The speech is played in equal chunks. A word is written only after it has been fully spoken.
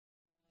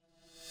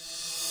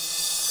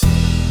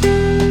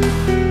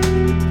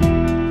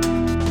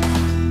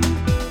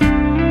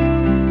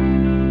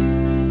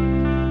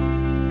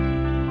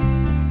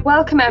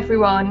Welcome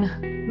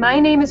everyone. My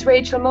name is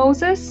Rachel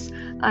Moses.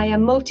 I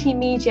am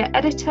multimedia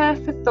editor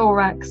for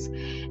Thorax,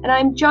 and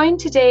I'm joined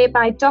today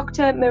by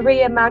Dr.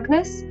 Maria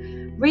Magnus,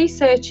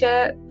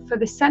 researcher for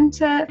the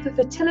Centre for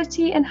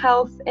Fertility and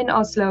Health in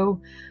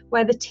Oslo,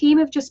 where the team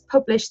have just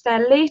published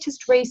their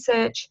latest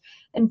research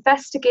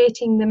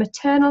investigating the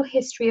maternal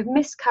history of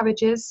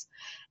miscarriages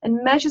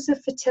and measures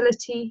of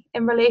fertility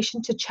in relation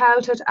to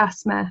childhood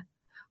asthma.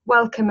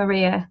 Welcome,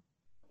 Maria.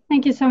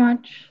 Thank you so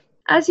much.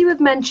 As you have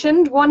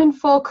mentioned, 1 in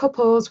 4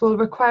 couples will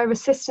require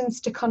assistance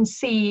to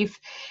conceive,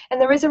 and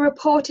there is a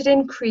reported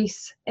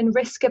increase in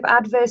risk of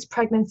adverse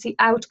pregnancy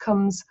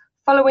outcomes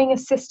following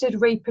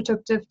assisted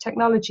reproductive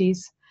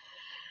technologies.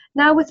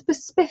 Now, with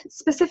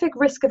specific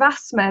risk of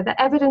asthma, the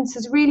evidence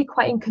is really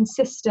quite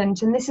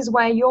inconsistent, and this is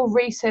where your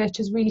research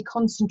is really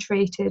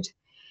concentrated.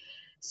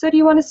 So do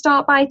you want to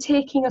start by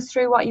taking us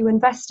through what you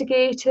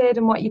investigated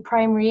and what your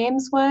primary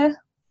aims were?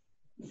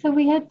 So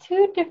we had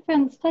 2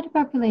 different study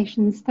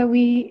populations that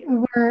we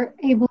were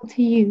able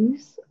to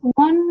use.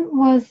 One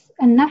was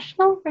a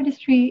national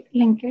registry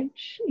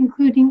linkage,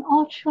 including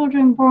all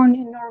children born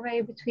in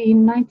Norway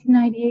between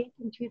 1998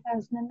 and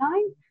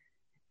 2009.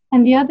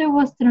 And the other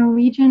was the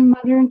Norwegian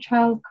mother and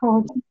child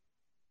cohort.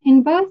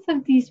 In both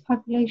of these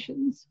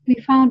populations, we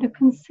found a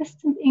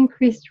consistent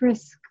increased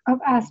risk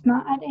of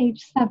asthma at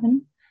age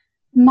 7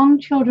 among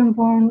children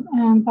born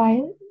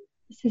by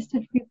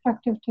assisted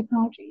reproductive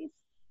technologies.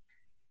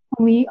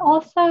 We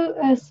also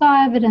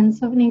saw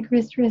evidence of an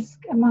increased risk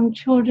among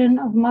children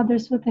of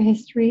mothers with a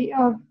history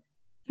of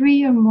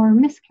 3 or more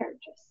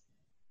miscarriages.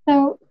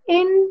 So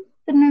in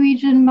the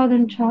Norwegian mother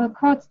and child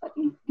cohort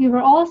study, we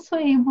were also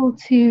able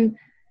to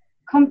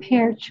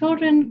compare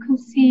children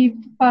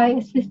conceived by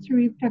assisted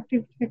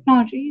reproductive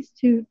technologies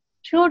to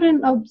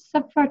children of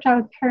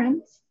subfertile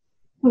parents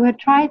who had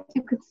tried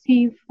to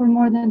conceive for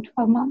more than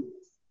 12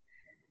 months.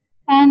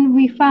 And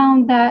we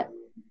found that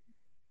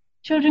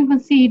children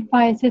conceived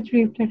by assisted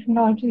reproductive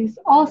technologies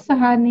also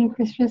had an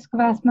increased risk of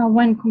asthma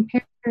when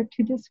compared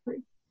to this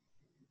group.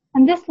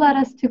 And this led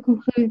us to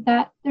conclude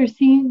that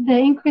the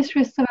increased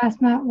risk of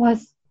asthma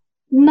was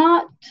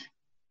not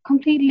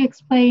completely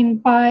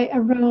explained by a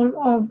role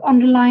of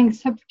underlying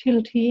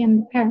subfertility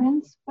in the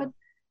parents, but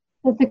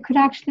that there could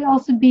actually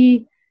also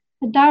be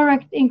a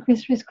direct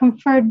increased risk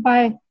conferred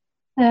by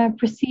the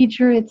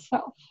procedure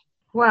itself.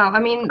 Wow, I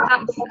mean,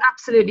 that's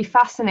absolutely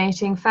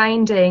fascinating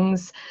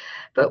findings.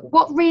 But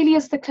what really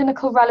is the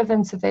clinical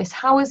relevance of this?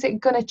 How is it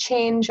going to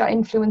change or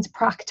influence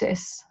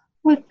practice?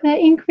 With the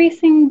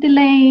increasing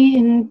delay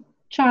in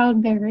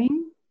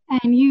childbearing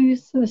and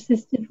use of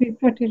assisted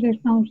reproductive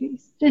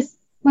technologies, this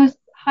most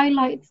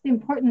highlights the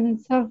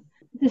importance of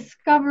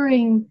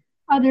discovering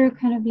other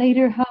kind of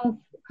later health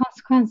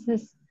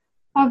consequences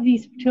of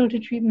these fertility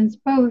treatments,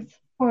 both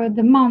for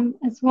the mom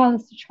as well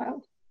as the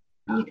child.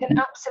 You can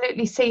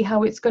absolutely see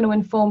how it's going to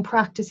inform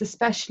practice,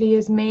 especially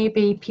as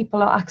maybe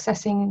people are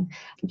accessing,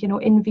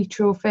 in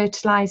vitro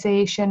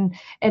fertilization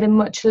at a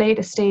much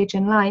later stage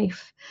in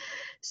life.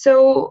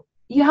 So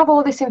you have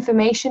all this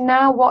information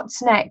now.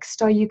 What's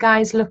next? Are you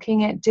guys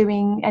looking at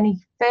doing any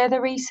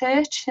further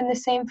research in the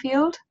same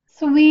field?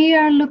 So we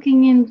are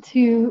looking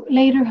into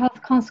later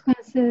health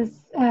consequences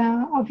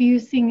of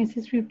using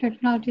assisted reproductive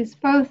technologies,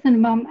 both in the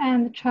mom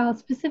and the child.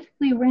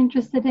 Specifically, we're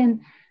interested in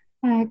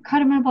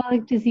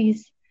cardiometabolic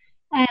disease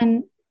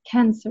and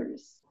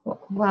cancers.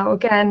 Wow,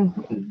 again,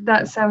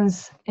 that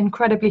sounds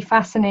incredibly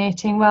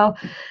fascinating. Well,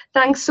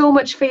 thanks so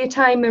much for your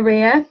time,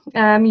 Maria.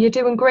 You're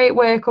doing great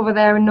work over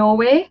there in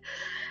Norway.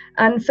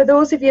 And for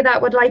those of you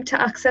that would like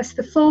to access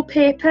the full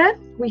paper,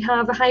 we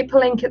have a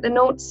hyperlink at the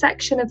notes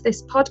section of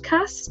this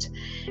podcast.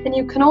 And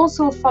you can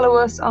also follow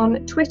us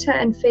on Twitter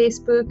and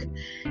Facebook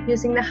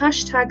using the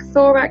hashtag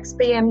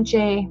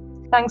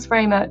ThoraxBMJ. Thanks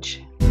very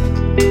much.